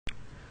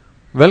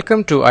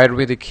Welcome to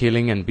Ayurvedic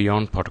Healing and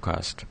Beyond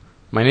podcast.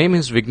 My name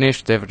is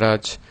Vignesh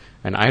Devraj,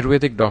 an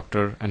Ayurvedic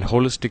doctor and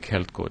holistic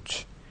health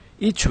coach.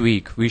 Each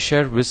week, we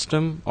share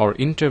wisdom or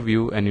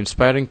interview an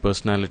inspiring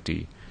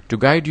personality to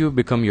guide you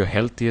become your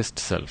healthiest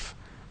self.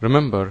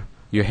 Remember,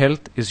 your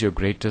health is your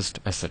greatest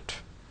asset.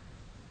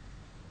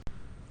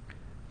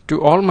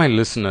 To all my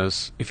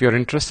listeners, if you're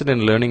interested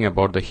in learning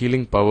about the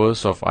healing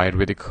powers of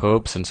Ayurvedic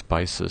herbs and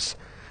spices,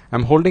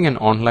 I'm holding an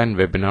online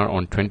webinar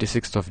on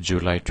 26th of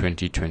July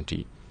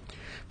 2020.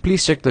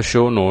 Please check the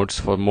show notes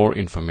for more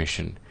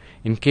information.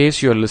 In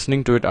case you are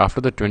listening to it after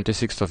the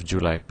 26th of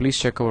July, please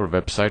check our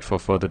website for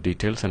further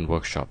details and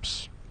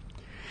workshops.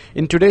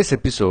 In today's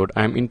episode,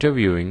 I am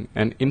interviewing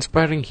an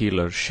inspiring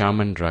healer,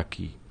 Shaman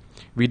Raki.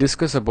 We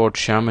discuss about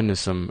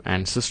shamanism,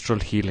 ancestral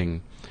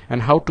healing,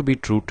 and how to be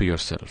true to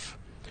yourself.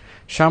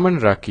 Shaman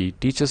Raki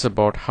teaches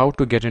about how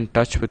to get in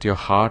touch with your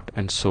heart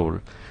and soul,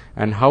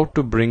 and how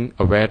to bring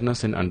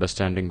awareness in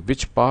understanding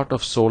which part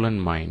of soul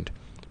and mind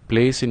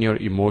plays in your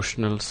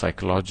emotional,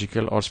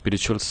 psychological, or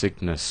spiritual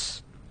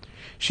sickness.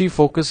 She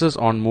focuses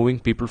on moving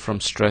people from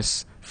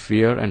stress,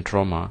 fear, and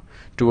trauma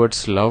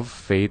towards love,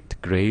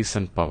 faith, grace,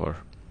 and power.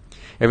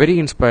 A very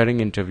inspiring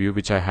interview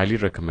which I highly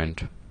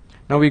recommend.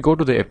 Now we go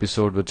to the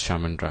episode with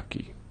Shaman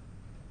Raki.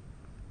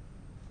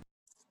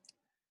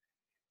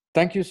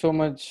 Thank you so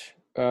much,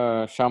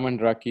 Shaman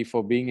Raki,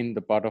 for being in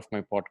the part of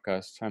my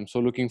podcast. I'm so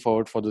looking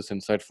forward for this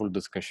insightful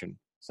discussion.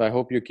 So I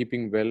hope you're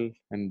keeping well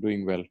and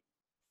doing well.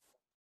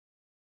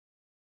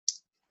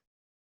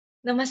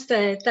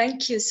 Namaste.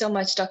 Thank you so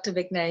much, Dr.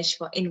 Vignesh,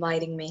 for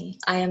inviting me.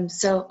 I am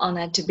so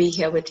honored to be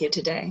here with you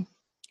today.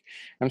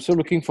 I'm so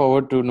looking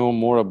forward to know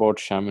more about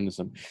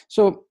shamanism.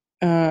 So,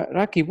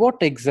 Raki, what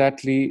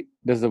exactly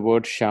does the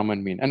word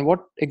shaman mean? And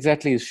what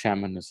exactly is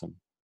shamanism?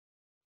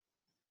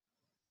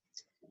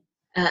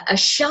 A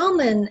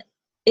shaman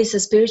is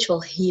a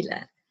spiritual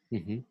healer.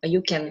 Mm-hmm.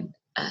 You can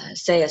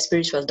say a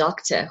spiritual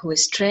doctor who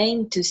is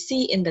trained to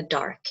see in the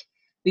dark.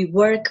 We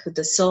work with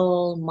the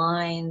soul,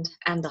 mind,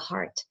 and the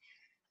heart,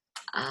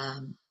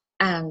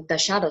 and the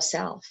shadow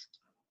self.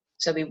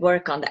 So we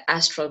work on the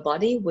astral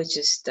body, which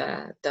is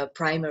the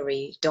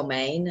primary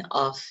domain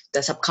of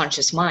the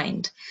subconscious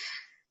mind,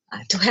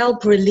 to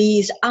help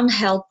release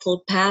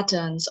unhelpful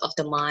patterns of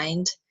the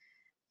mind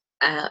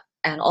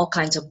and all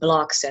kinds of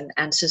blocks and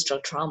ancestral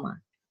trauma.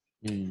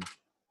 Mm.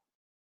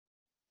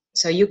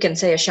 So you can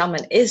say a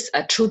shaman is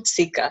a truth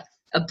seeker,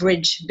 a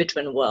bridge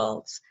between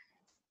worlds.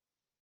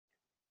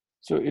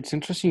 So it's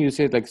interesting you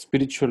say like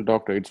spiritual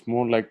doctor. It's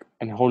more like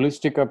an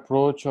holistic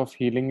approach of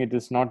healing. It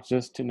is not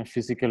just in a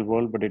physical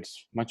world, but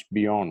it's much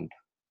beyond.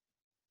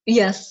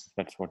 Yes.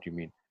 That's what you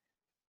mean.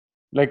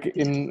 Like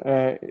in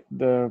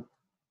the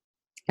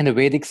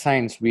Vedic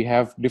science, we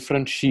have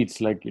different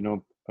sheets, like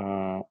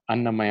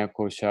Annamaya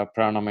Kosha,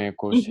 Pranamaya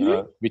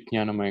Kosha,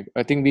 Vijnanamaya.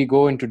 I think we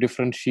go into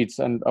different sheets,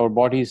 and our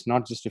body is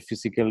not just a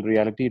physical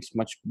reality; it's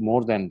much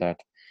more than that.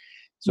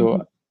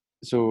 So,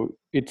 so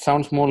it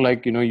sounds more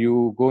like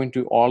you go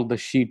into all the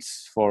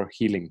sheets for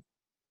healing.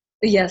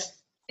 Yes,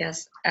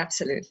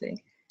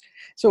 absolutely.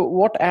 So,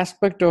 what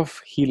aspect of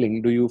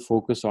healing do you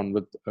focus on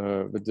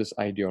with this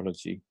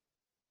ideology?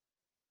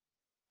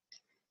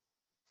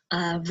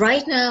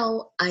 Right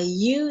now, I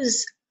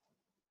use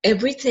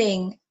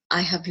everything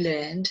I have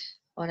learned,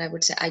 or I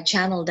would say I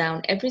channel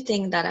down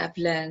everything that I've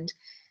learned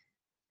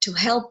to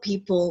help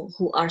people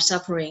who are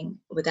suffering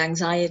with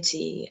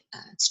anxiety,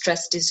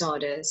 stress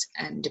disorders,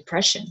 and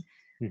depression.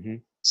 Mm-hmm.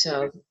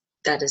 So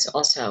that is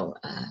also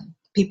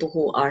people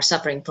who are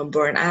suffering from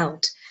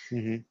burnout.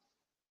 Mm-hmm.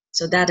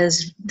 So that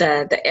is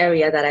the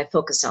area that I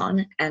focus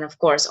on. And of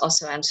course,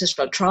 also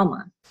ancestral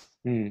trauma,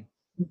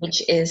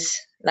 which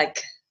is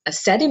like a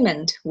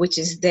sediment which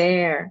is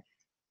there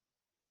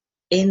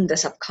in the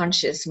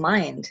subconscious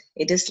mind.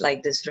 It is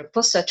like this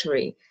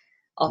repository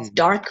of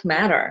dark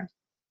matter,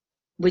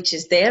 which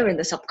is there in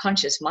the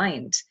subconscious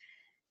mind.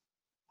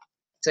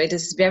 So it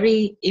is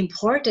very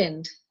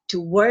important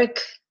to work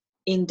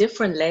in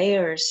different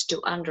layers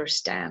to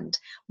understand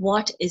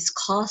what is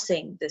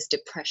causing this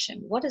depression,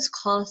 what is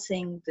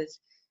causing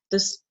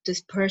this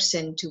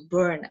person to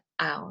burn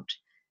out.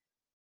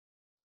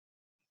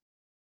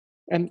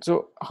 And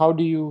so, how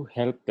do you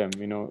help them?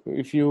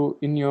 If you,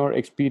 in your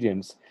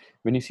experience,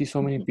 when you see so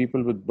many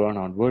people with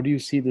burnout, where do you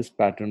see these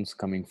patterns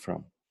coming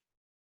from?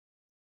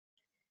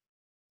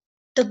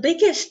 The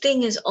biggest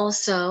thing is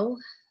also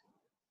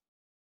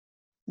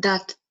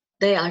that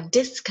they are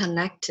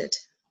disconnected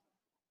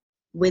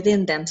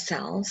within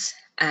themselves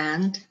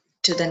and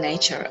to the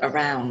nature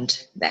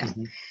around them.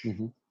 Mm-hmm.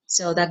 Mm-hmm.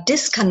 So that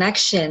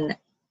disconnection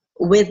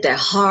with their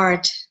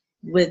heart,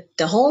 with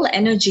the whole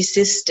energy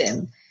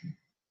system,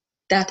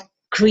 that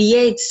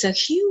creates a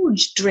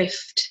huge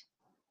drift.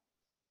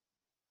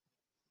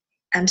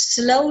 And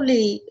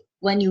slowly,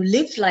 when you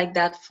live like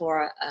that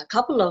for a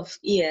couple of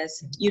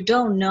years, you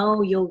don't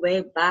know your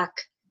way back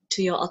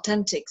to your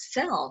authentic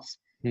self.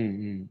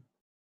 Mm-hmm.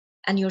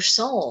 And your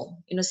soul,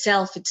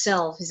 self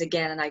itself is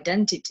again an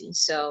identity.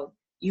 So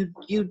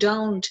you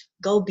don't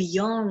go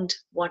beyond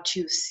what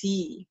you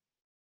see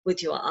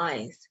with your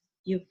eyes.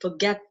 you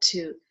forget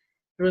to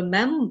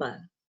remember.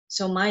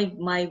 So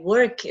my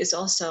work is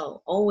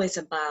also always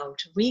about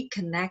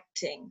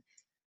reconnecting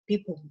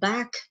people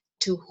back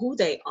to who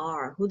they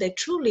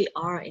truly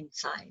are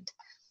inside.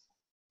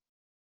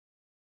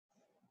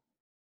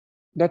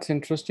 That's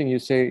interesting. You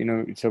say,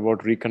 it's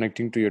about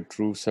reconnecting to your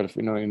true self.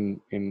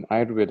 In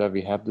Ayurveda,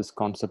 we have this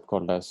concept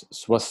called as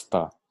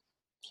swastha,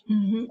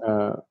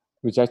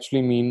 which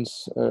actually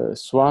means,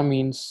 swa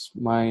means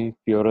my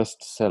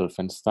purest self,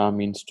 and sta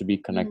means to be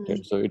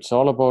connected. So it's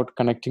all about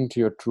connecting to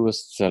your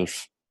truest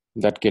self.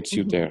 That gets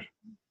you there.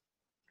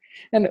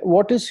 And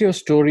what is your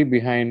story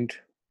behind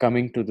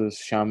coming to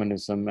this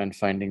shamanism and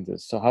finding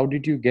this? So how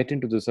did you get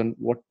into this, and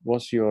what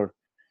was your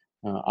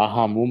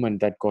aha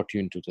moment that got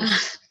you into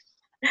this?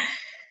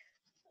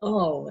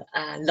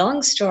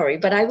 Long story,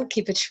 but I will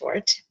keep it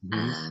short.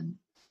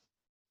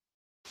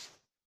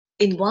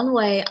 In one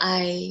way,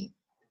 I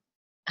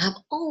have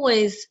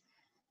always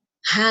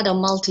had a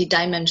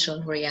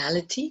multi-dimensional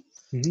reality.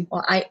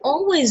 Or I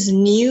always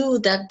knew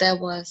that there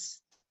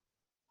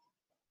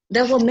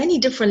were many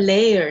different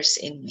layers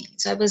in me.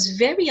 So I was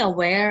very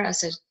aware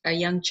as a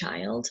young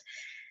child.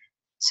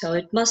 So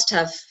it must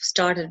have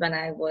started when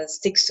I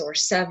was 6 or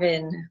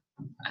 7,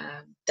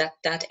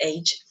 that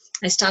age.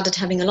 I started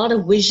having a lot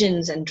of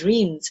visions and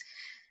dreams.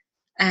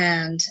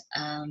 And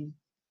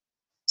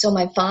so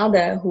my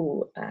father,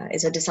 who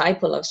is a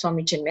disciple of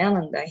Swami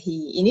Chinmayananda,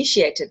 he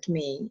initiated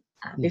me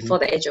before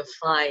the age of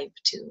 5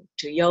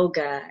 to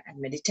yoga and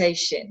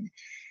meditation,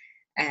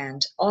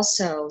 and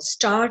also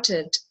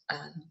started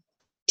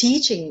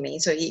teaching me.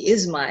 So he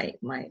is my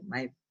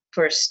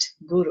first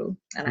guru,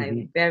 and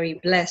I'm very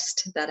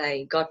blessed that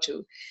I got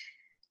to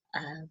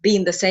be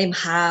in the same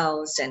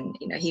house, and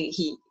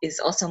he is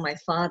also my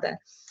father.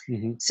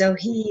 So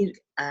he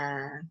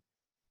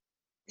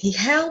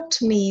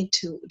helped me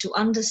to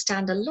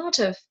understand a lot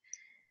of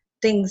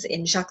things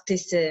in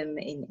Shaktism,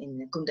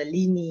 in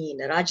Kundalini, in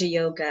Raja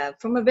Yoga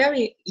from a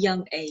very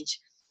young age.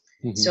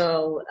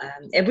 So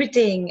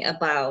everything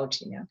about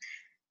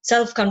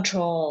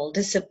self-control,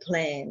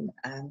 discipline,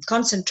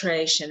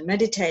 concentration,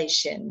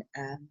 meditation,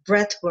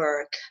 breath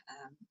work,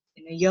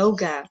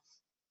 yoga,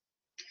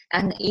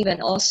 and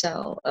even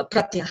also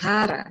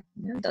pratyahara,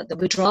 the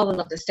withdrawal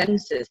of the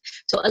senses.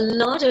 So a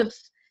lot of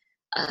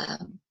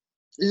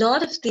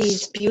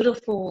these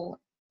beautiful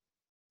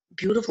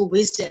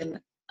wisdom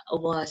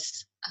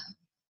was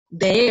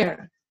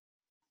there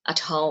at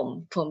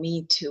home for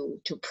me to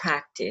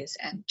practice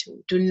and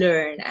to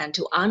learn and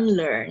to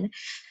unlearn.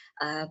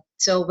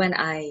 So when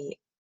I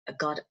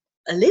got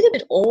a little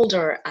bit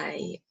older,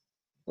 I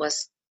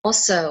was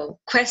also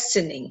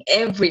questioning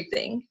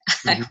everything.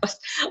 I was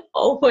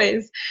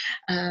always,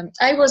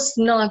 I was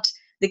not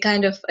the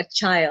kind of a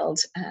child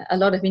a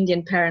lot of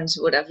Indian parents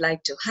would have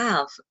liked to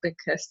have,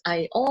 because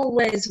I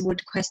always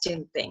would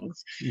question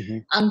things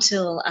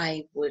until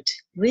I would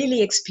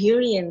really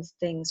experience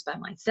things by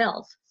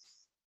myself.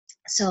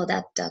 So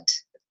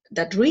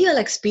that real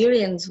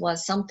experience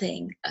was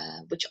something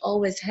which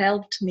always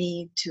helped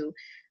me to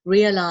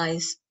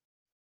realize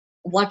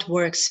what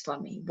works for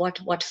me,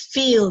 what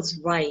feels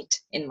right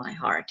in my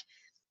heart.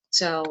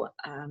 So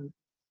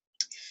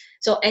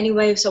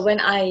anyway, so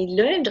when I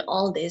learned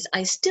all this,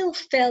 I still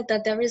felt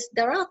that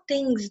there are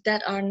things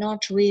that are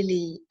not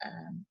really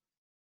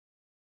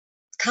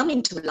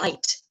coming to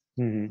light.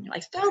 I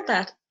felt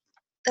that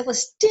there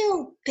was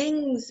still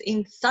things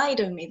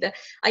inside of me that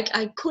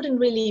I couldn't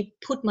really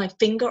put my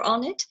finger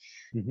on it,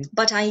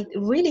 but I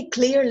really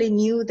clearly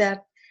knew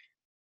that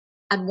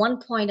at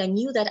one point I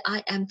knew that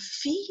I am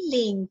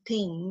feeling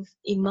things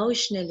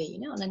emotionally,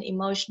 on an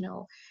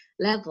emotional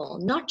level,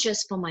 not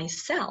just for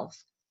myself.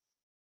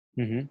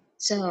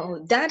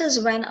 So that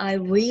is when I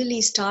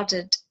really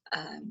started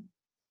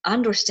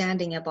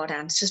understanding about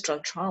ancestral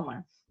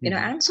trauma.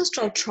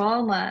 Ancestral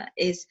trauma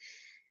is,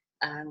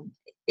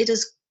 it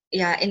is,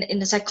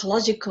 in a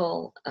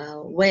psychological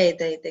way,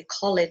 they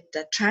call it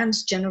the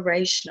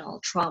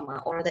transgenerational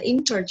trauma or the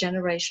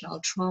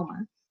intergenerational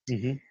trauma,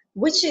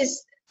 which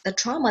is the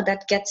trauma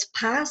that gets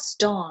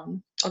passed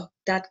on or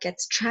that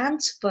gets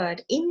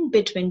transferred in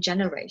between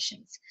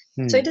generations.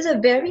 So it is a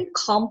very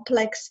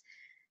complex,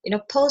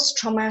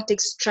 post-traumatic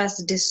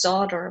stress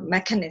disorder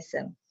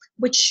mechanism,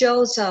 which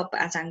shows up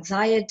as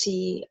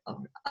anxiety,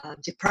 or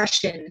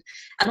depression,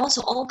 and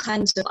also all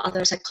kinds of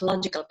other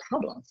psychological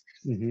problems.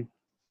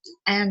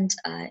 And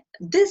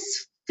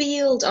this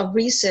field of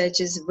research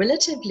is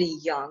relatively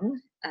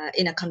young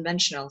in a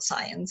conventional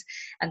science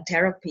and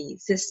therapy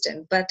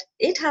system, but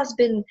it has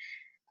been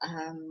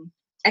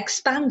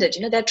expanded.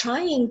 They're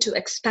trying to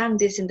expand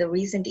this in the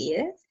recent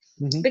years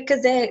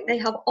because they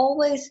have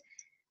always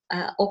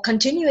or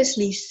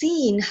continuously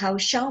seen how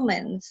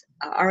shamans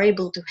are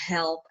able to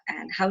help,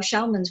 and how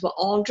shamans were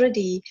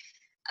already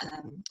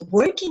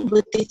working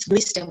with this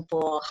wisdom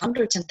for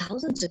hundreds and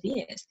thousands of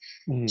years.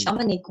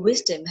 Shamanic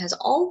wisdom has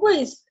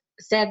always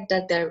said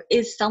that there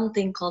is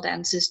something called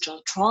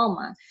ancestral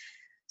trauma.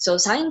 So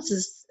science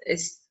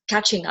is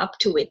catching up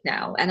to it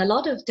now. And a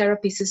lot of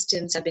therapy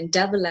systems have been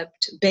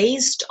developed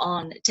based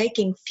on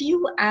taking few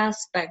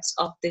aspects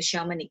of the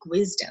shamanic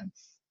wisdom.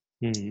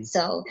 Mm-hmm.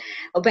 So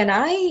when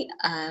I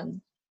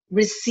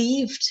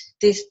received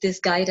this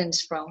guidance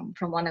from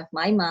one of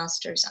my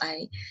masters,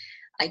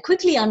 I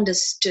quickly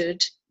understood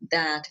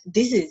that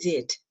this is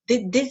it.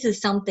 This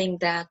is something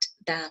that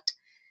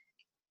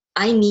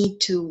I need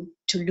to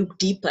look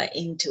deeper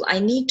into. I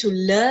need to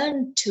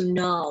learn to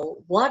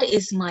know what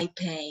is my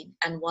pain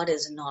and what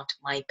is not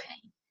my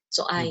pain.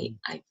 So I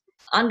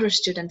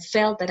understood and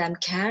felt that I'm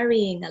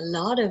carrying a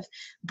lot of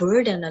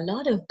burden, a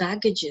lot of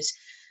baggages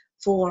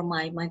for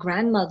my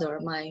grandmother,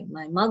 my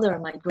mother,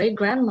 my great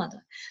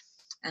grandmother,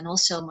 and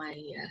also my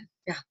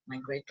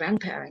great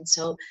grandparents.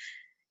 So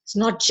it's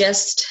not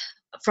just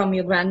from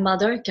your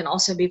grandmother; it can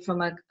also be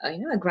from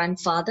a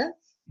grandfather.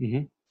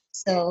 Mm-hmm.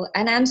 So,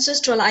 and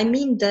ancestral, I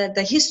mean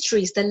the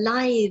histories, the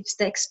lives,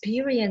 the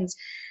experience,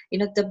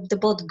 the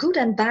both good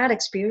and bad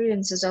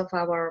experiences of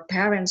our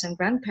parents and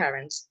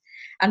grandparents,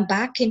 and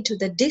back into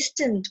the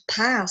distant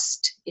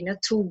past,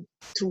 through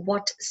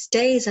what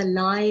stays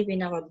alive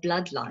in our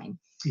bloodline.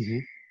 Mm-hmm.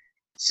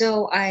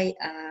 So I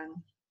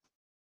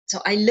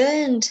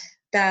learned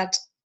that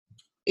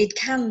it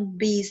can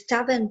be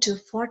 7 to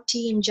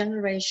 14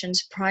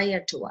 generations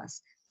prior to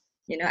us,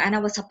 and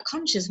our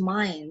subconscious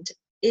mind,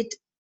 it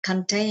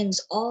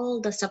contains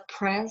all the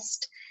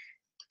suppressed,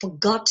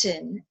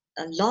 forgotten,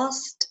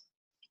 lost,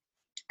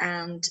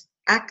 and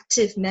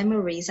active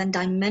memories and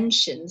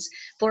dimensions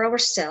for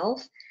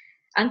ourselves,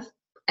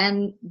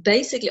 and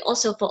basically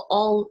also for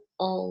all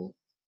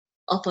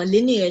of our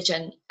lineage,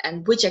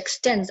 and which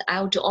extends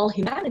out to all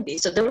humanity.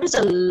 So there is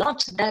a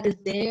lot that is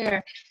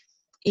there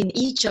in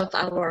each of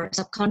our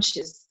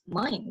subconscious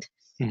mind.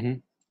 Mm-hmm.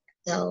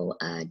 So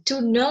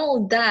to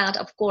know that,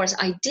 of course,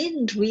 I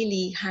didn't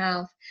really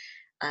have,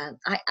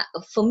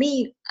 for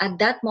me at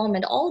that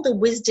moment, all the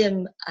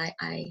wisdom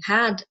I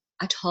had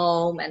at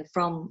home and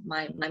from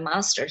my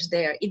masters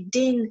there,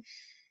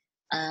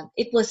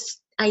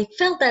 I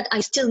felt that I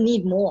still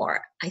need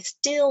more. I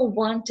still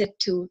wanted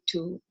to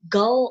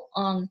go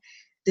on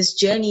this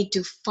journey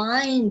to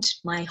find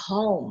my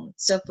home.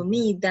 So for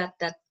me, that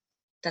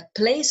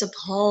place of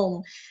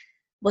home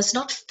was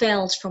not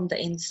felt from the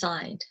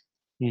inside.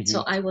 Mm-hmm.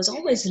 So I was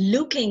always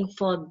looking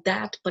for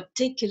that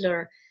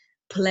particular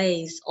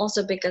place,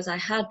 also because I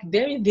had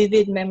very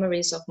vivid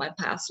memories of my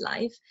past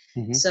life.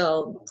 Mm-hmm.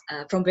 So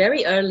from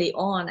very early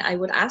on, I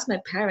would ask my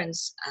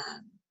parents,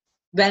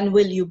 when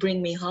will you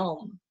bring me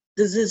home?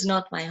 This is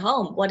not my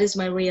home. What is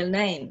my real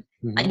name?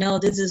 Mm-hmm. I know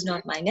this is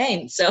not my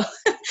name. So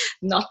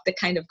not the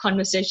kind of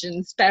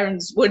conversations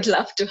parents would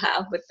love to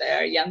have with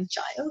their young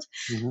child.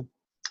 Mm-hmm.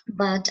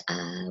 But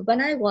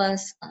when I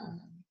was, I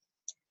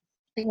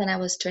think when I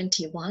was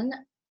 21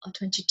 or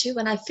 22,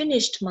 when I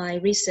finished my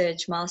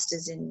research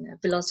master's in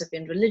philosophy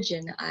and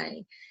religion,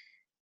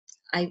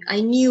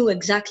 I knew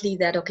exactly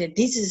that, okay,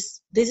 this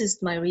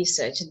is my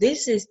research.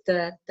 This is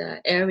the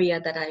area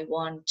that I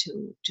want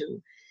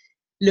to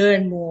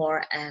learn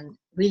more and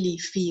really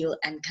feel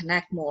and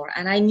connect more.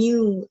 And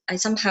I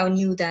somehow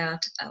knew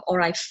that, or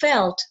I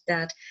felt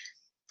that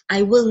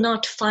I will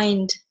not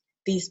find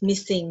these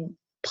missing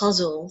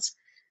puzzles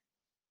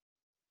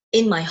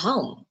in my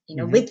home,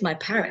 mm-hmm. with my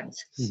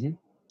parents. Mm-hmm.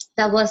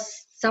 That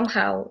was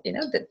somehow,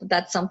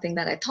 that's something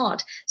that I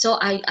thought. So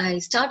I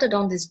started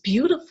on this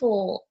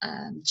beautiful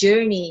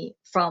journey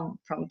from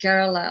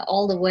Kerala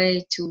all the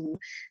way to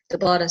the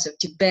borders of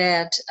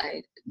Tibet,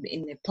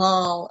 in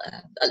Nepal,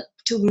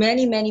 to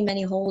many, many,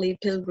 many holy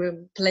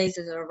pilgrim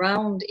places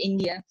around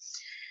India.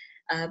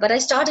 But I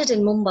started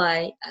in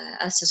Mumbai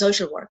as a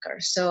social worker.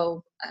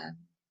 So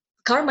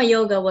Karma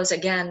Yoga was,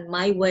 again,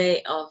 my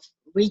way of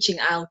reaching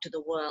out to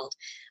the world.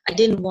 I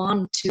didn't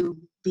want to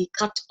be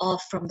cut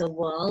off from the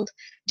world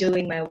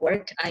doing my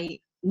work. I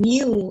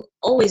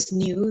always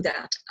knew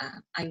that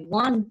I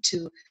want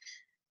to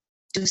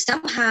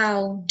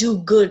somehow do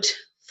good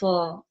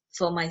for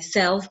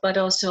myself, but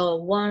also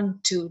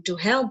want to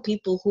help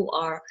people who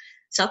are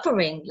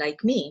suffering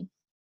like me.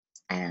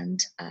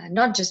 And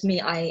not just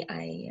me,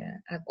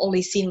 I've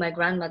always seen my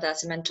grandmother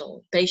as a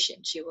mental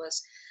patient. She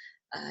was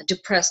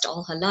depressed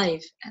all her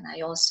life, and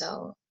I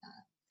also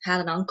had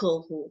an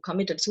uncle who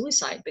committed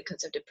suicide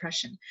because of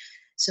depression.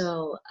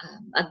 So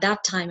at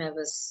that time I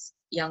was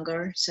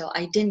younger, so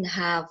I didn't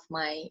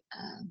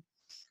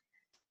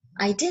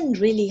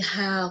really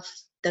have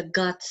the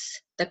guts,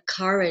 the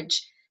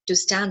courage to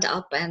stand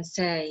up and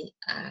say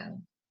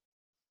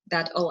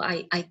that, oh,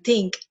 I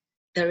think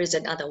there is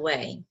another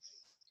way.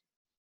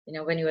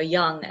 When you were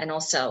young and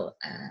also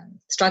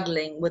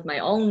struggling with my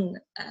own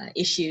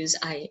issues,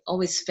 I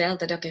always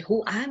felt that, okay,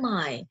 who am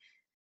I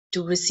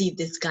to receive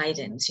this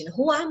guidance?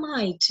 Who am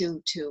I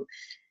to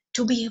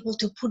be able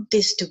to put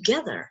this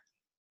together?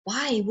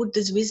 Why would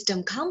this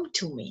wisdom come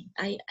to me?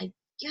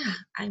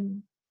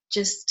 I'm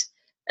just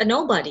a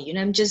nobody.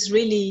 I'm just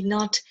really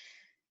not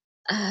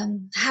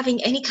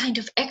having any kind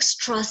of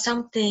extra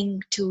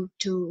something to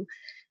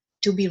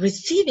be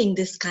receiving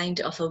this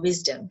kind of a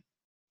wisdom.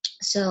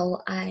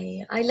 So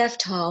I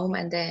left home,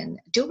 and then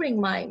during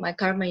my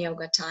karma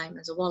yoga time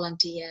as a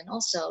volunteer, and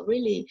also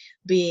really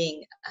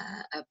being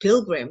a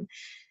pilgrim,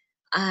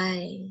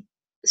 I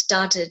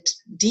started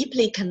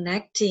deeply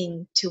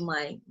connecting to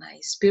my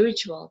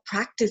spiritual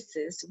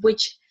practices,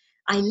 which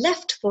I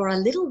left for a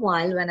little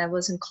while when I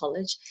was in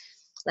college.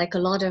 Like a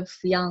lot of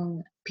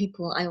young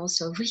people, I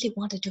also really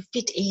wanted to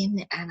fit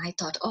in, and I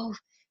thought, oh,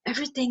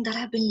 everything that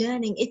I've been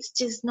learning, it's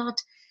just not,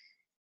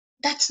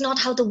 that's not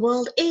how the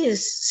world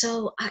is.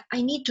 So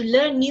I need to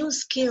learn new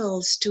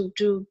skills to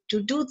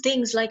do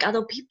things like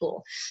other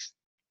people.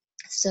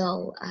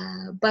 So,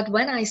 but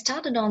when I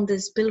started on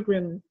this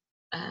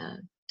uh,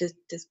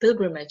 this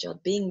pilgrimage, or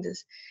being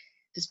this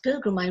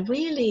pilgrim, I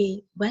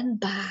really went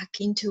back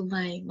into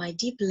my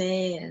deep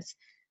layers,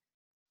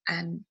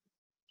 and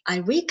I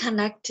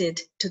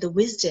reconnected to the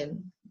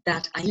wisdom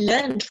that I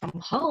learned from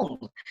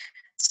home.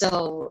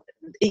 So,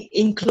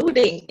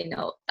 including,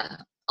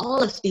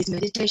 all of these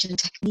meditation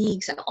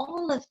techniques and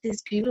all of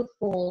these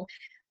beautiful,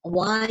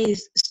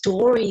 wise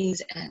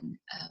stories and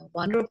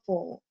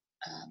wonderful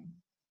um,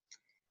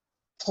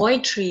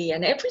 poetry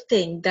and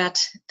everything that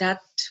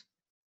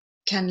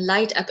can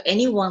light up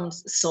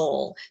anyone's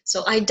soul.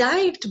 So I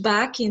dived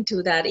back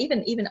into that,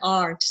 even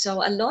art.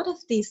 So a lot of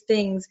these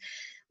things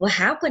were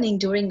happening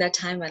during that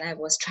time when I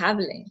was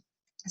traveling.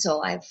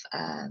 So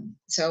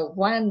so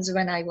once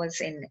when I was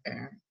in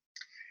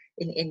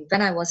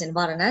when I was in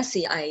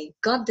Varanasi, I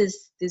got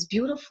this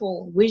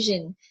beautiful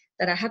vision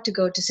that I had to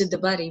go to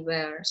Siddhabari,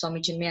 where Swami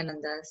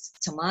Chinmayananda's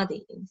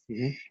samadhi is.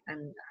 Mm-hmm.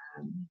 And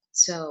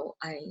so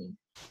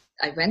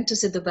I went to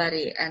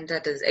Siddhabari, and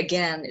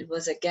it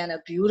was again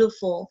a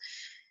beautiful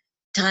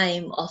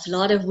time of a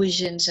lot of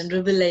visions and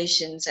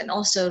revelations, and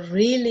also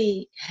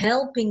really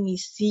helping me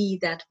see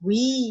that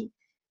we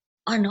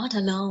are not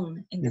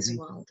alone in this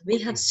world. We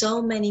have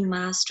so many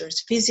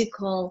masters,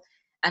 physical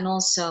and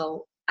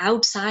also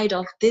outside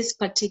of this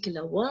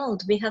particular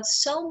world. We have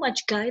so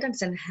much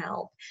guidance and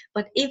help,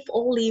 but if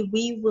only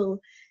we will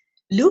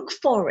look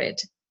for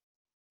it,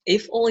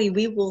 if only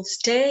we will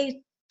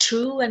stay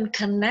true and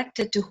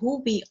connected to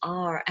who we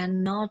are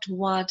and not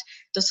what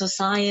the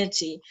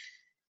society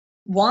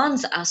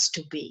wants us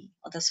to be,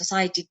 or the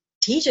society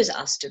teaches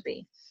us to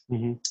be.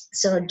 Mm-hmm.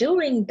 So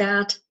during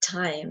that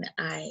time,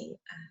 I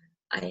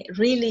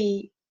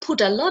really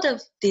put a lot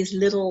of these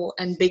little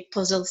and big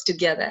puzzles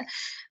together.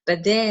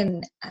 But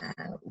then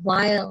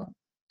while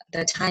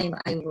the time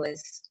I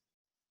was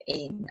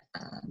in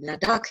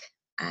Ladakh,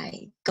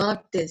 I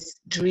got this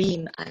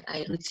dream.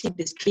 I received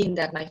this dream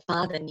that my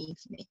father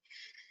needs me.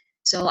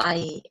 So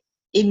I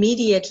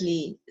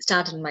immediately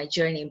started my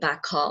journey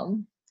back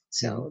home.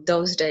 So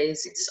those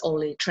days it's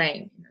only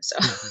train. So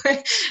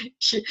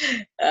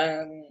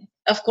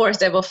of course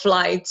there were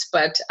flights,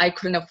 but I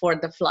couldn't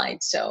afford the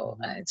flight. So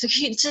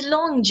it's a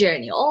long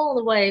journey all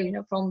the way,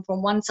 from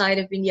one side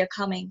of India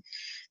coming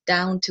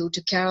down to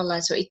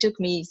Kerala. So it took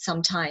me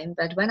some time.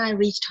 But when I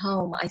reached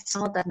home, I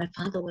saw that my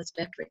father was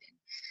bedridden.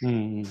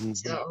 Mm-hmm.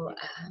 So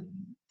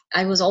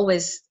I was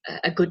always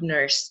a good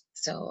nurse.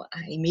 So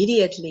I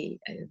immediately,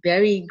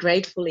 very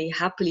gratefully,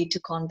 happily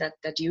took on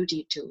that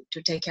duty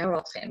to take care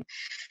of him.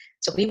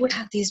 So we would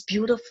have these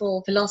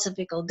beautiful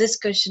philosophical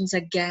discussions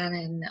again,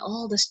 and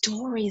all the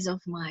stories of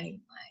my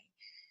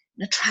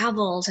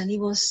travels. And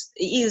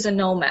he is a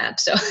nomad,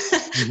 so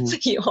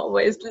he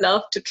always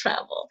loved to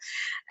travel.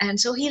 And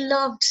so he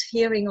loved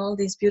hearing all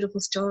these beautiful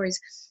stories.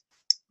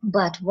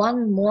 But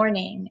one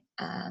morning,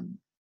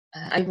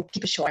 I will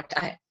keep it short.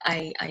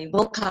 I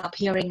woke up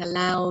hearing a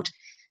loud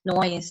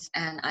noise,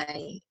 and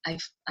I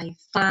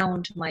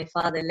found my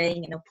father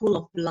laying in a pool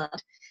of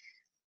blood.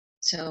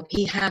 So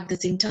he had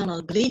this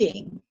internal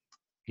bleeding,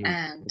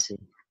 and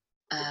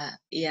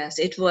yes,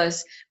 it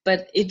was.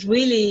 But it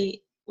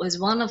really was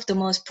one of the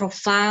most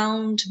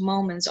profound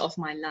moments of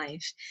my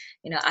life.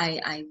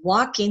 I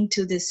walk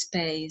into this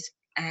space,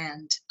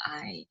 and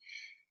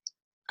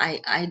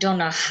I don't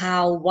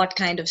know what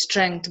kind of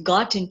strength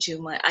got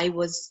into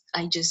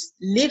I just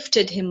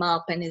lifted him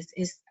up, and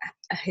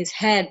his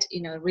head,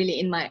 really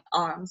in my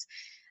arms.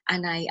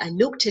 And I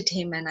looked at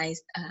him, and I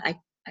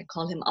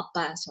call him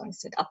Appa. So I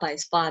said, Appa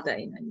is father,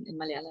 in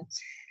Malayalam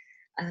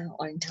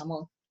or in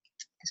Tamil.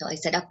 So I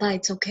said, Appa,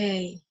 it's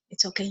okay.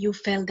 It's okay. You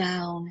fell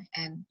down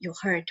and you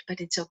hurt, but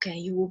it's okay.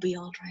 You will be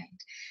all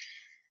right.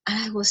 And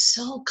I was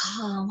so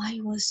calm. I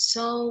was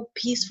so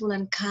peaceful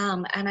and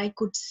calm. And I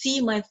could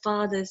see my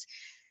father's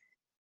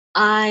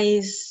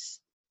eyes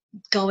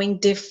going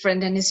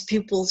different, and his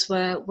pupils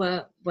were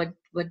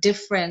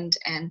different,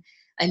 and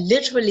I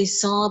literally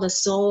saw the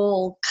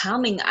soul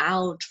coming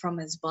out from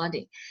his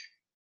body.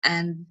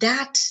 And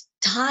that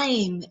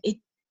time,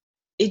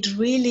 it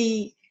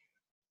really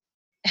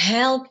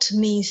helped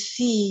me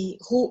see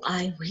who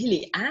I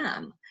really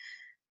am.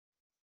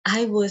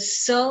 I was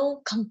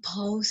so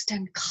composed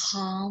and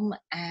calm,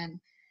 and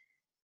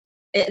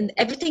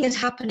everything is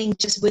happening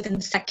just within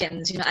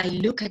seconds. I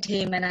look at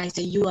him and I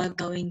say, you are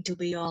going to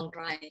be all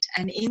right.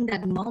 And in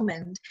that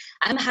moment,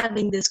 I'm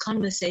having this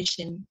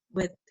conversation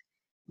with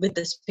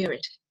the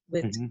spirit,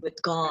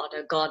 with God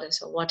or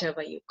goddess or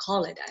whatever you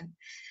call it. And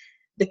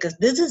because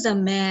this is a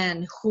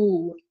man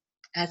who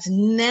has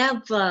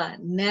never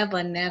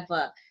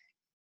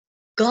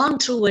gone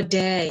through a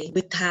day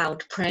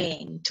without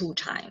praying 2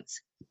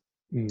 times.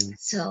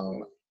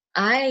 So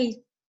I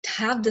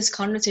have this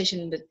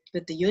conversation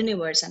with the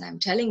universe, and I'm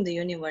telling the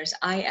universe,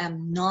 I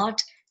am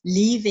not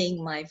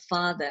leaving my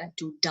father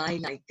to die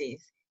like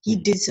this. He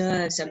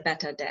deserves a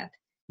better death.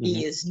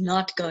 He is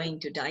not going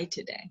to die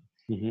today.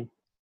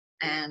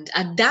 And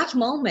at that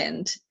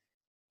moment,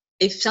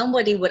 if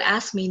somebody would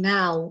ask me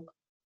now,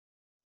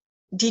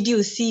 did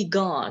you see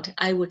God?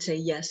 I would say,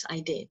 yes, I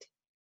did.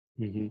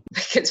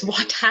 Because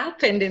what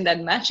happened in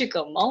that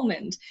magical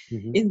moment,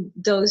 in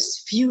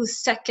those few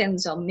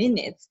seconds or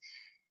minutes,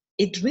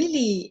 it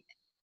really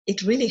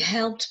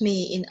helped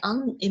me in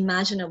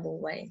unimaginable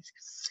ways.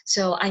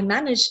 So I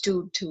managed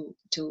to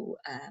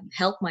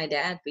help my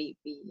dad.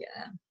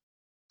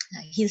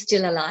 He's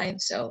still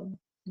alive, so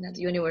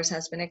the universe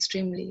has been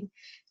extremely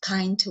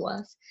kind to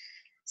us.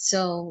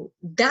 So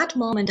that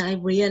moment I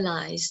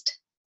realized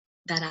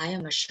that I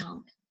am a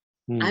shaman.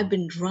 I've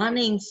been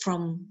running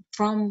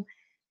from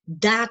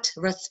that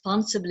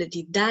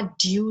responsibility, that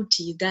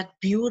duty, that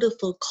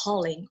beautiful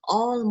calling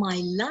all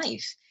my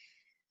life.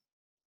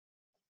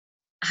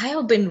 I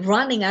have been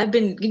running, I've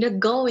been,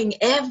 going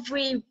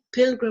every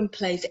pilgrim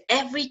place,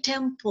 every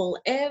temple,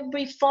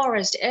 every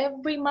forest,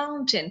 every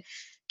mountain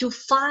to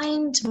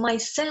find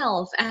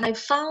myself. And I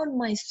found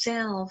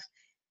myself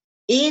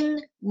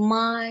in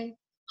my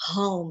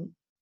home,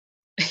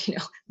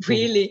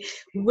 really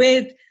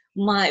with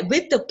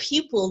the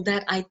people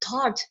that I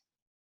thought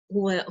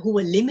who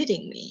were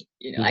limiting me.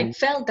 I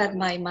felt that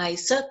my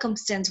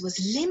circumstance was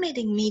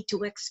limiting me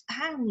to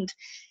expand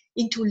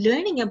into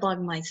learning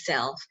about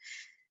myself.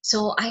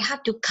 So I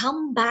had to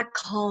come back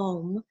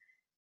home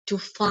to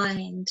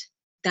find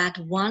that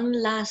one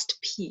last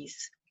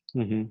piece,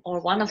 or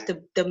one of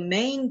the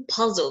main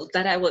puzzles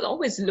that I was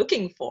always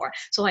looking for.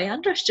 So I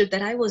understood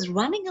that I was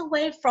running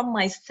away from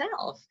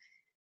myself.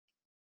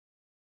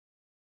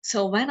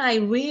 So when I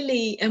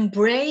really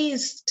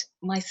embraced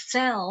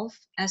myself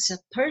as a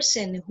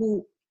person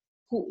who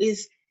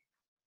is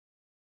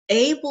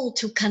able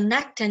to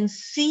connect and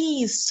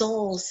see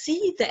soul,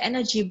 see the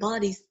energy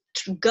bodies,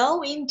 to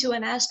go into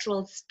an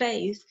astral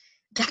space,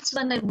 that's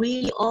when I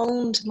really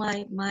owned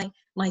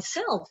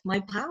myself, my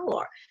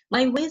power,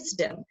 my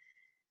wisdom.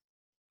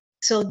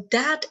 So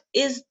that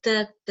is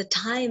the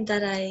time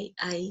that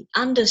I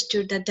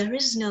understood that there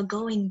is no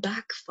going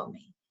back for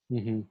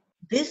me.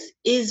 This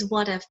is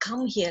what I've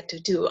come here to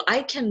do.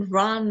 I can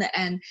run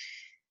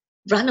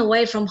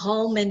away from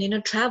home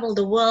and travel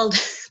the world,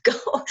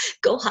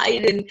 go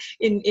hide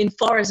in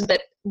forest,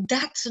 but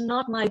that's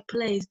not my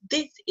place.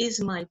 This is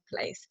my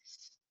place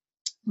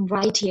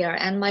right here,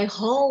 and my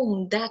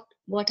home. That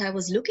what I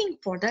was looking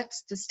for.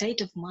 That's the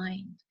state of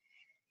mind.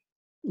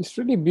 It's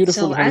really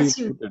beautiful So how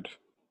you put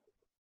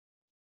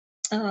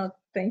it.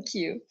 Thank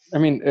you. I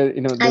mean,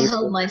 I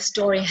hope my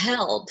story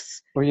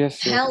helps. Oh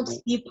yes,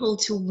 helps people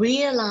to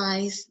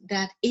realize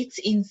that it's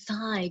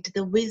inside.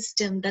 The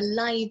wisdom, the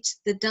light,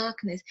 the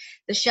darkness,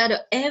 the shadow,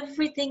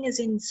 everything is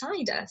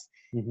inside us.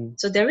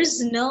 So there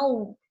is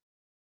no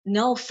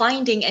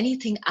finding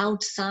anything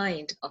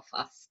outside of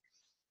us.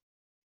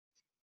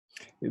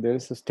 There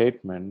is a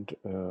statement,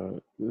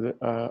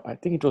 I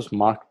think it was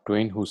Mark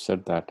Twain who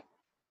said that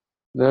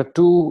there are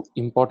 2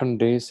 important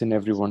days in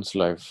everyone's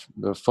life.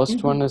 The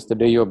first one is the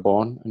day you're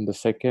born, and the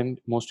second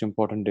most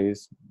important day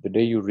is the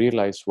day you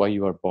realize why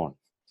you are born.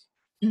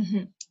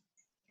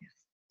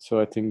 So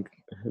I think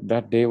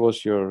that day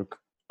was your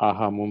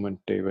aha moment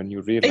day when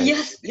you realized.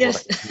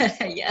 Yes,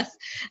 yes,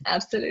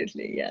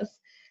 absolutely, yes.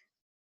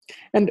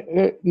 And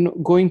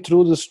going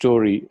through the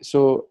story,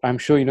 so I'm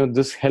sure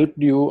this helped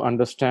you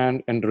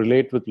understand and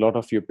relate with a lot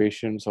of your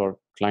patients or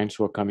clients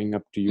who are coming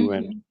up to you,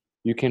 and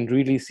you can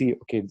really see,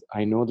 okay,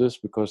 I know this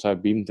because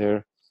I've been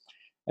there.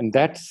 And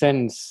that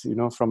sense,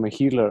 from a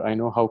healer, I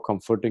know how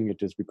comforting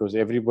it is, because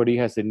everybody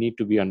has a need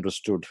to be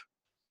understood.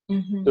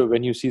 So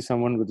when you see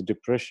someone with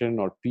depression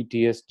or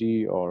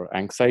PTSD or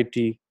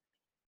anxiety,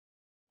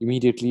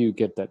 immediately you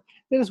get that.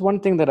 There is one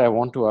thing that I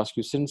want to ask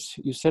you, since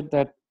you said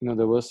that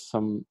there was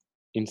some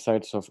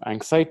insights of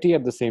anxiety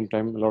at the same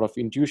time, a lot of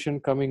intuition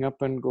coming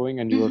up and going,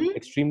 and you were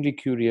extremely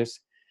curious.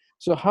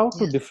 So how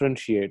to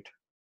differentiate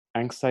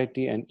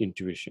anxiety and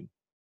intuition?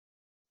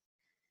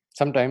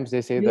 Sometimes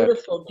they say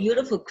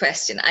beautiful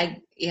question.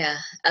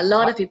 A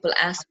lot of people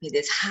ask me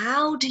this.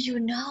 How do you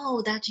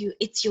know that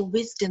it's your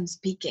wisdom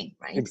speaking,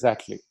 right?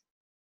 Exactly.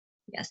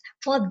 Yes.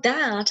 For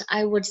that,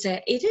 I would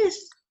say it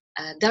is.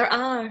 There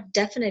are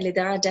definitely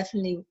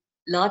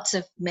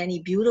many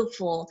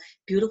beautiful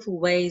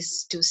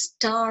ways to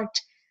start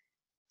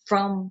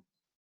from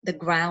the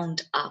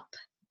ground up.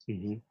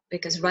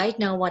 Because right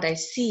now what I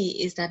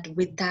see is that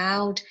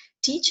without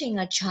teaching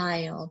a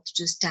child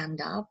to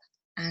stand up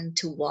and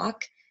to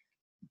walk,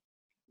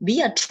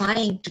 we are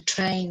trying to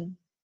train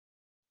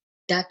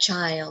that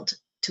child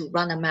to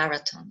run a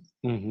marathon.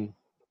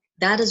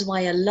 That is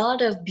why a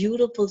lot of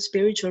beautiful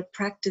spiritual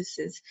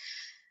practices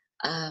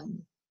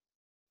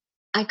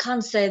I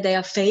can't say they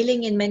are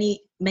failing in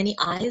many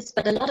eyes,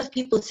 but a lot of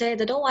people say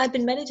that, oh, I've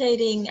been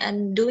meditating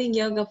and doing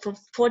yoga for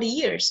 40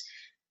 years,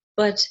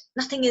 but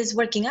nothing is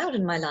working out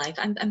in my life.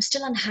 I'm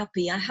still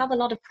unhappy. I have a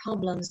lot of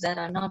problems that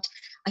are not,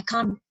 I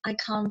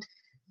can't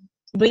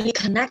really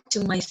connect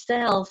to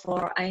myself,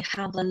 or I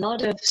have a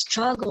lot of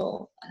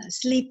struggle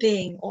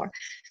sleeping. Or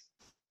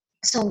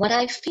so what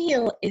I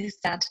feel is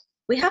that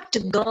we have to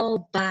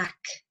go back.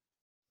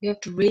 We have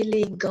to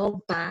really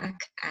go back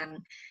and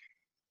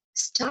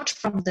start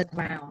from the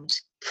ground,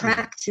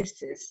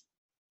 practices,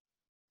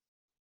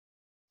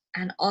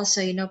 and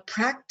also,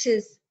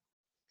 practice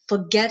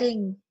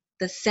forgetting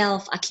the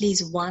self at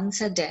least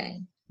once a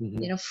day.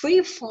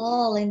 Free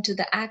fall into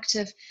the act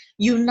of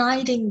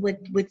uniting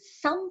with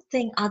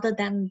something other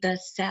than the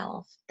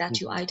self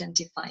that you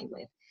identify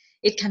with.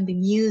 It can be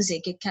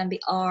music, it can be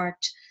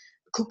art,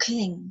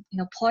 cooking,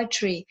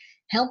 poetry,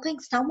 helping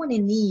someone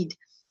in need,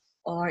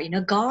 or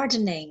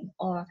gardening,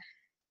 or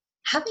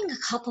having a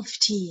cup of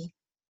tea,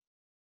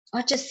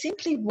 or just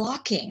simply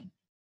walking,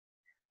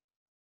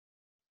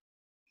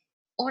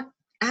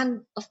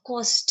 and of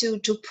course to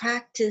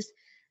practice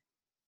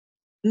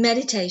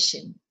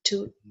meditation,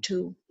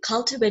 to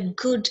cultivate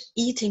good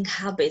eating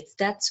habits.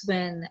 That's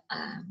when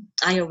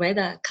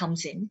Ayurveda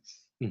comes in,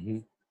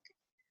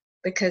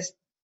 because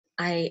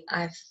I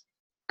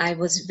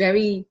was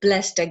very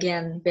blessed,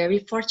 again, very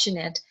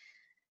fortunate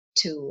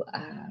to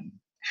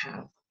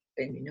have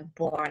been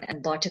born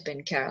and brought up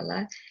in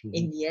Kerala,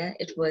 India.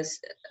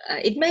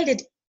 It made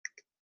it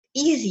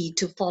easy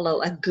to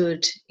follow a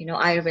good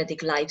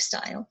Ayurvedic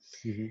lifestyle.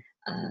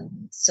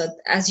 So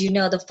as you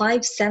know, the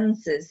five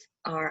senses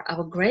are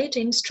our great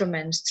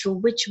instruments through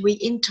which we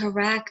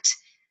interact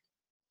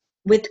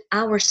with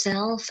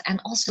ourselves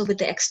and also with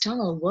the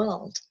external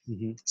world.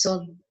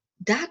 So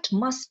that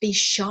must be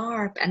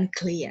sharp and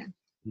clear.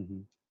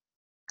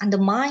 And the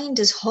mind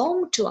is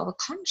home to our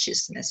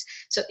consciousness,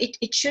 so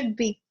it should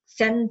be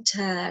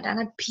centered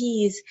and at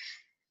peace.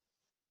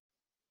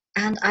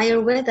 And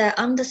Ayurveda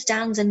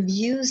understands and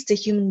views the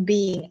human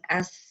being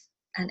as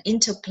an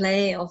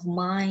interplay of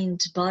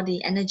mind,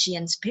 body, energy,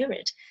 and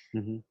spirit.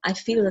 I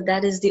feel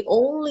that is the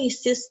only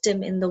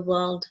system in the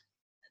world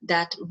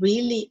that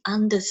really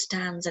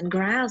understands and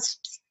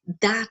grasps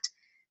that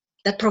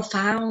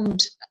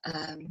profound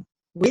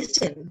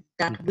wisdom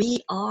that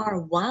we are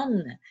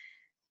one.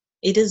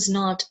 It is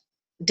not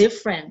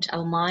different.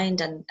 Our mind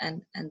and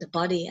the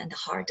body and the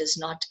heart is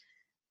not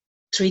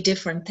three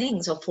different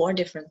things or four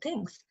different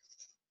things.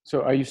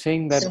 So are you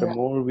saying that the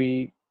more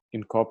we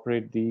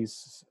incorporate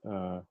these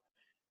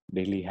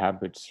daily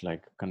habits,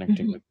 like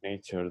connecting with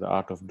nature, the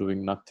art of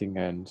doing nothing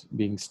and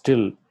being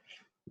still,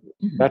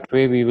 that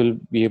way we will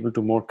be able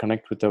to more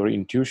connect with our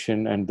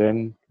intuition, and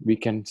then we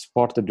can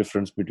spot the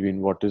difference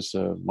between what is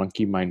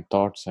monkey mind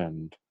thoughts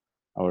and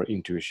our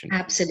intuition?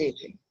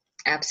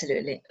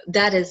 Absolutely.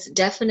 That is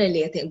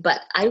definitely a thing. But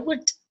I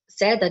would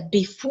say that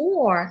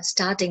before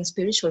starting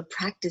spiritual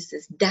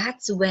practices,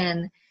 that's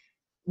when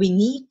we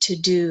need to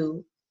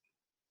do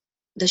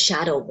the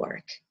shadow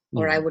work,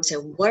 or I would say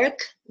work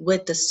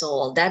with the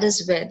soul. That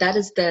is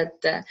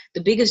the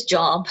biggest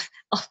job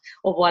of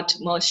what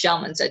most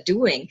shamans are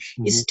doing,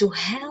 is to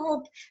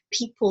help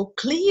people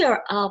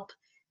clear up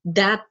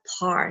that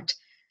part,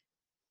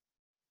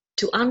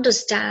 to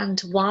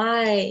understand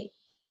why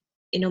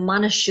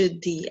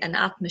Manashuddhi and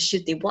Atma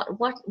Shuddhi,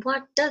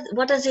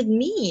 what does it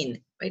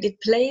mean, right?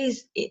 It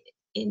plays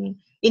in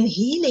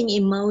healing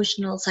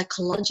emotional,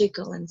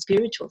 psychological, and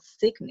spiritual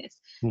sickness.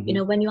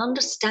 When you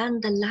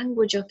understand the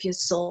language of your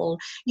soul,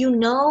 you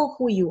know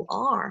who you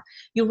are.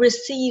 You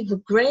receive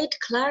great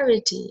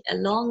clarity,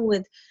 along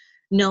with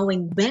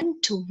knowing when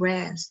to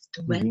rest,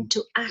 when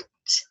to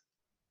act.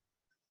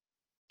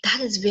 That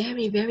is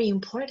very, very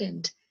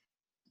important.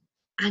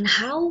 And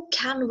how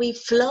can we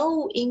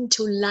flow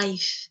into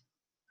life?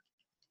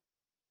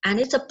 And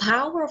it's a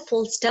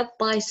powerful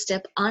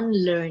step-by-step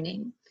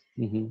unlearning.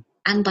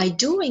 And by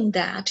doing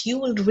that, you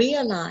will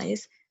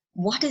realize,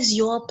 what is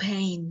your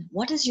pain?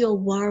 What is your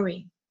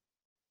worry?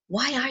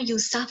 Why are you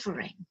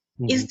suffering?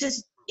 Is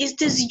this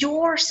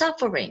your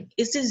suffering?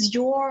 Is this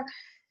your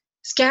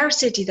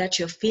scarcity that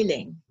you're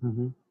feeling?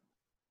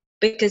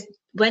 Because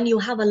when you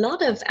have a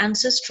lot of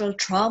ancestral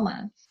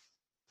trauma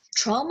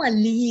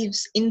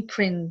leaves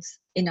imprints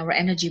in our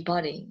energy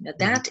body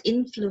that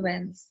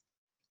influence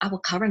our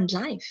current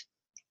life.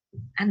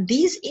 And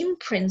these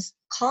imprints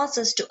cause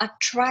us to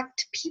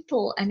attract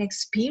people and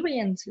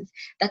experiences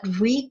that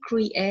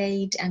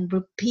recreate and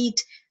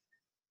repeat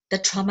the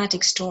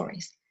traumatic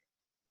stories.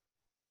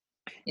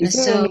 Is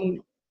there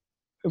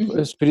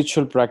any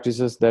spiritual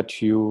practices that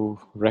you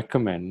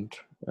recommend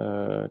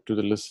to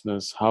the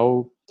listeners?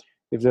 How,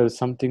 if there is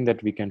something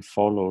that we can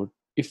follow,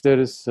 if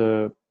there is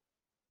an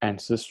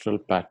ancestral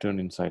pattern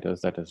inside us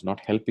that is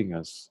not helping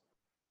us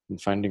in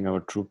finding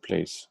our true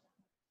place,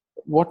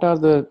 what are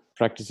the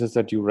practices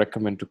that you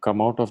recommend to come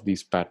out of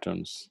these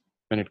patterns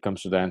when it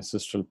comes to the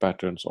ancestral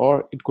patterns,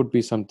 or it could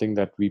be something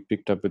that we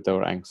picked up with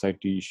our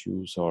anxiety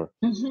issues, or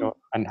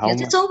and how yes,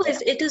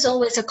 much. it is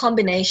always a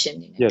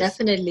combination. Yes.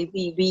 Definitely,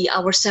 we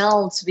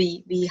ourselves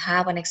we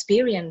have an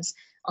experience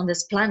on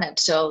this planet,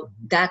 so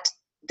that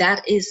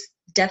is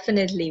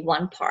definitely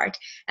one part,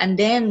 and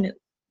then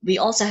we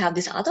also have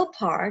this other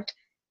part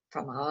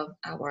from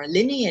our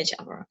lineage,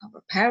 our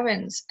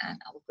parents and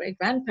our great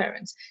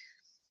grandparents.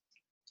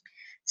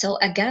 So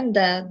again,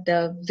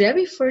 the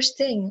very first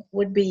thing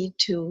would be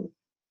to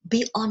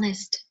be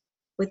honest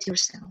with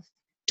yourself.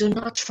 Do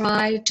not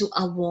try to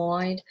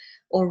avoid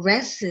or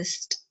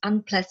resist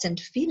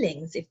unpleasant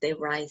feelings if they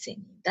rise in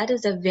you. That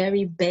is a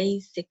very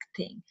basic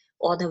thing,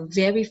 or the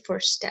very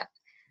first step.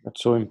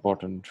 That's so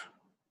important.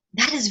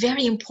 That is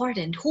very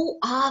important. Who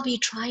are we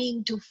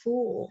trying to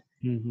fool?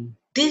 Mm-hmm.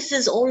 This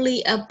is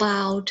only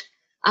about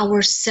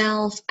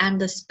ourself and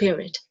the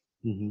spirit.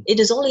 Mm-hmm. It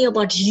is only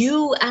about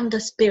you and the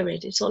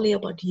spirit. It's only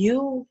about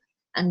you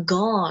and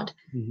God,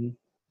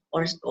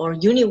 or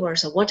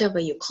universe, or whatever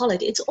you call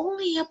it. It's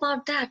only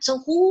about that. So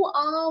who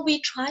are we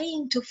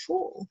trying to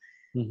fool?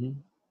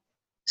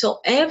 So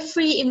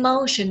every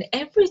emotion,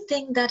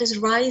 everything that is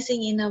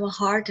rising in our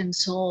heart and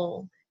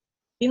soul,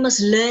 we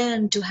must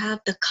learn to have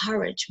the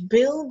courage,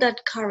 build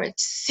that courage,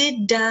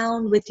 sit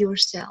down with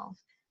yourself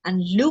and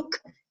look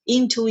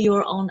into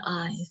your own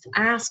eyes,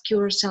 ask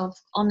yourself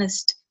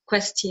honest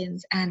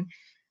questions, and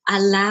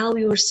allow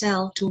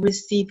yourself to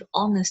receive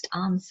honest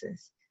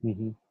answers.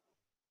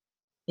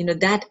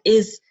 That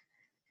is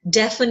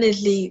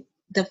definitely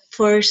the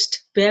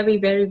first, very,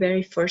 very,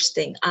 very first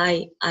thing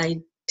I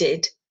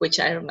did, which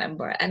I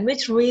remember, and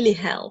which really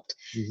helped.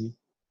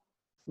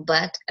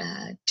 But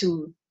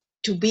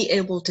to be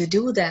able to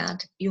do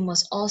that, you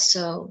must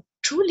also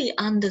truly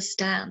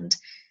understand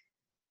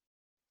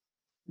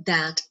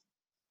that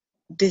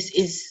this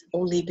is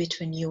only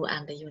between you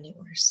and the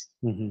universe.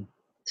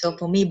 So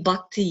for me,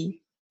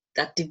 bhakti,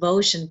 that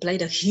devotion,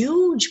 played a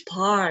huge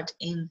part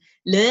in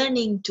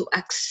learning to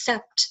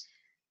accept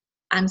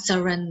and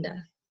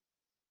surrender.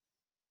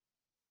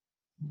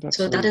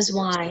 So that is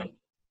why,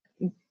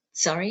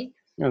 sorry?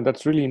 Yeah,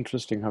 that's really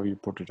interesting how you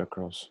put it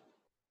across.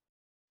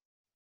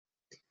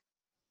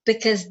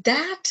 Because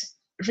that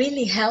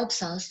really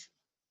helps us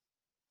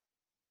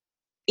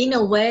in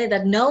a way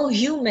that no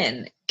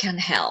human can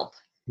help.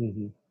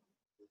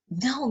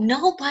 No,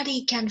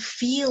 nobody can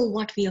feel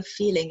what we are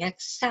feeling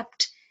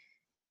except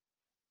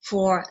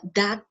for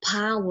that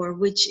power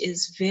which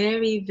is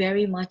very,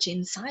 very much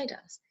inside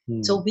us.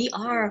 So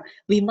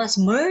we must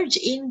merge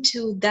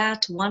into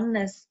that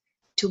oneness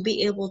to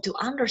be able to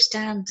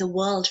understand the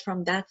world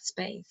from that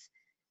space.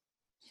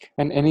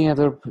 And any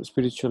other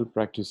spiritual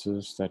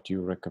practices that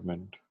you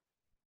recommend?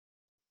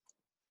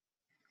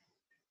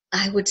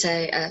 I would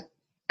say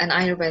an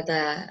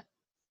Ayurveda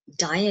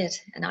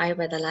diet, an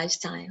Ayurveda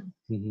lifestyle,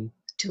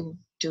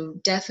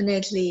 to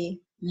definitely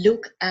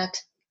look at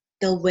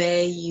the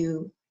way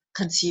you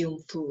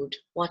consume food.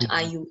 What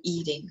are you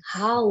eating?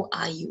 How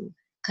are you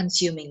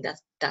consuming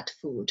that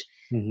food?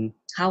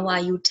 How are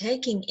you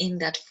taking in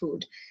that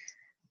food?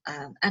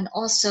 And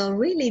also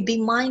really be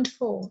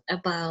mindful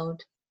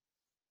about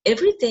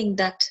everything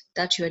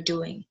that you're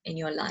doing in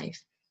your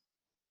life.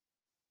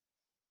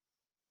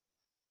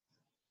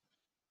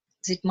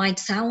 It might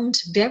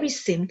sound very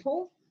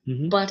simple,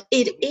 but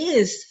it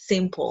is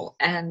simple.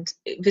 And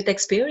with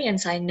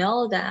experience, I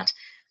know that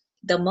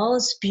the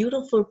most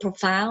beautiful,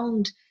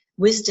 profound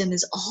wisdom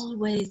is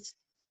always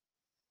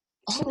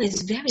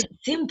very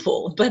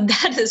simple. But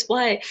that is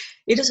why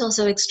it is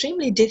also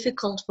extremely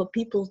difficult for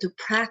people to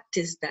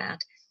practice that,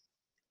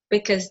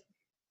 because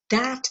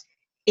that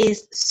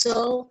is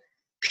so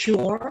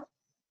pure.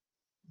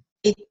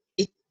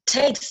 It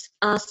takes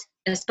us,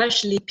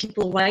 especially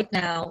people right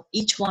now,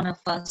 each one of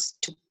us,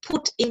 to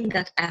put in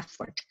that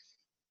effort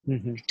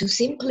to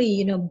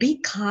simply, be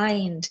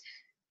kind,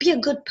 be a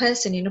good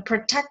person,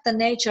 protect the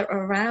nature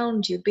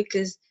around you,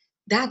 because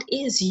that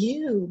is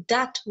you.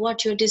 That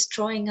what you're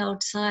destroying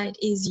outside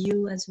is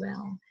you as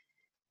well.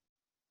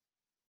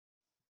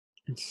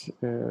 It's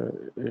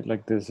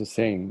like there's a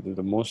saying,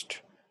 the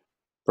most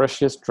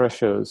precious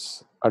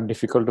treasures are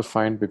difficult to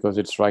find because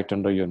it's right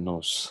under your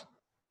nose.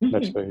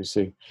 That's why you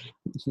say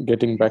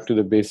getting back to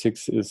the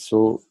basics is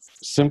so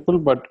simple,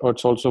 but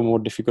it's also more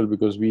difficult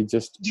because we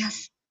just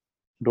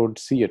don't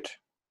see it.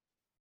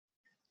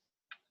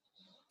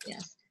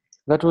 Yes.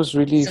 That was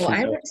really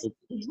fantastic.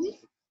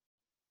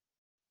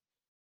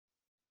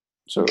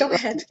 So go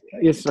ahead.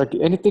 Yes, like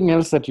anything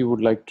else that you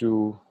would like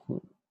to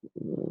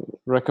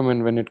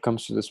recommend when it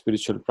comes to the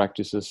spiritual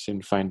practices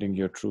in finding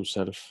your true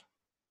self?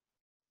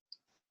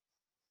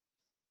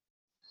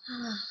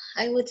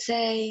 I would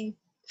say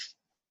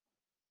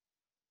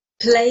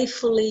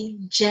playfully,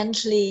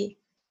 gently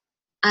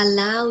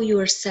allow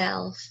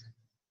yourself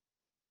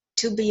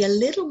to be a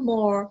little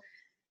more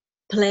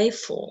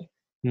playful,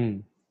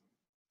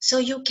 so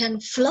you can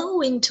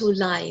flow into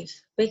life,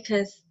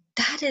 because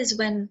that is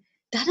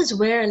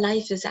where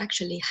life is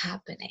actually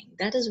happening.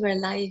 That is where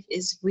life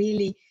is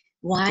really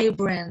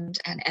vibrant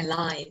and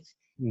alive.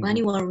 when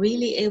you are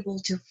really able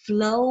to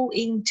flow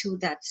into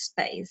that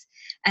space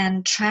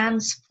and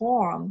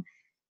transform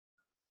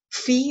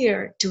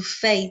fear to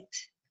faith,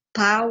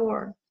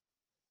 power,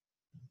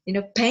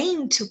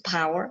 pain to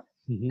power,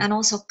 and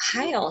also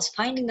chaos,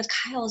 finding the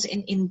chaos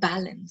in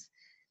balance.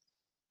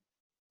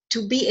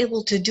 To be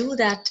able to do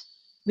that,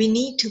 we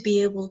need to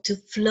be able to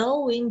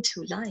flow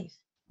into life.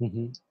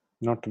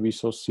 Not to be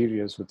so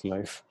serious with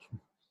life.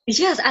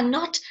 Yes, and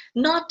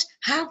not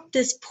have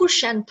this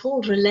push and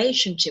pull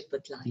relationship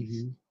with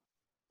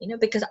life.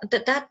 Because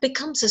that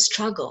becomes a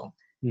struggle.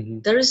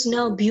 There is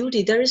no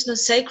beauty, there is no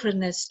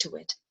sacredness to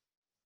it.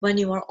 When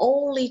you are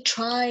only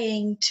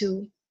trying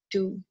to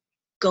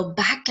go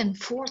back and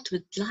forth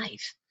with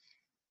life,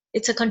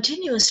 it's a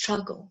continuous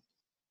struggle.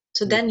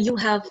 So then you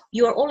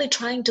are only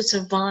trying to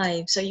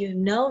survive, so you have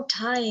no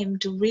time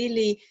to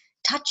really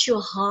touch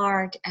your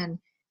heart and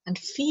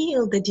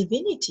feel the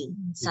divinity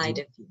inside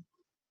of you.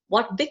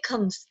 What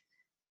becomes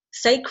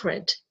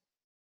sacred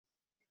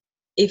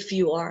if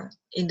you are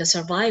in the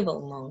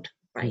survival mode,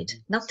 right?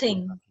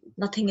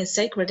 Nothing is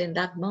sacred in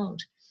that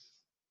mode.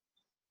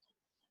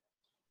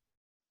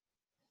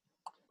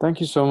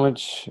 Thank you so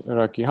much,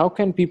 Raki. How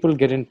can people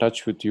get in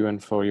touch with you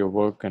and for your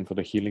work and for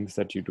the healings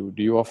that you do?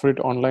 Do you offer it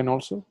online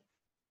also?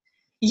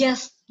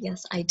 Yes,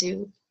 I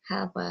do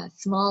have a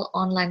small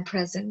online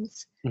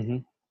presence.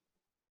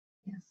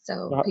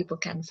 So people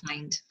can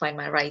find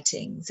my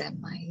writings and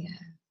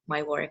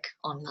my work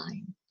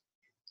online.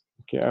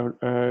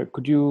 Okay.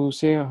 Could you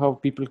say how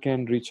people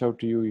can reach out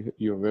to you,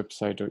 your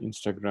website or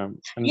Instagram?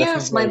 And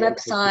yes, my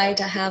website.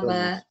 I have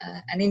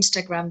an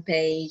Instagram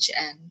page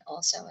and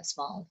also a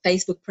small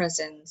Facebook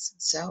presence.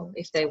 So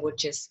if they would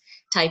just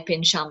type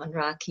in Shaman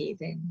Raki,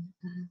 then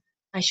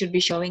I should be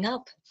showing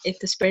up if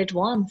the spirit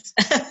wants.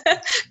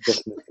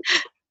 Definitely.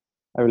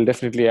 I will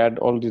definitely add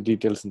all the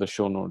details in the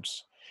show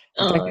notes.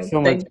 Thank you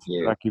so much,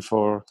 Raki,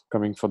 for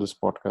coming for this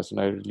podcast.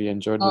 And I really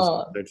enjoyed this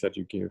insights that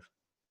you gave.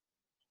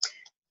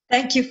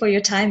 Thank you for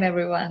your time,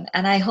 everyone.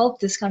 And I hope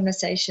this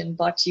conversation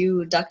brought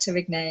you, Dr.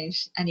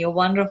 Vignesh, and your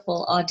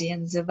wonderful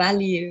audience a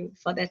value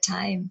for the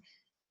time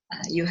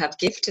you have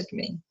gifted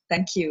me.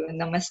 Thank you and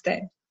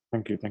namaste.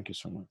 Thank you. Thank you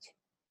so much.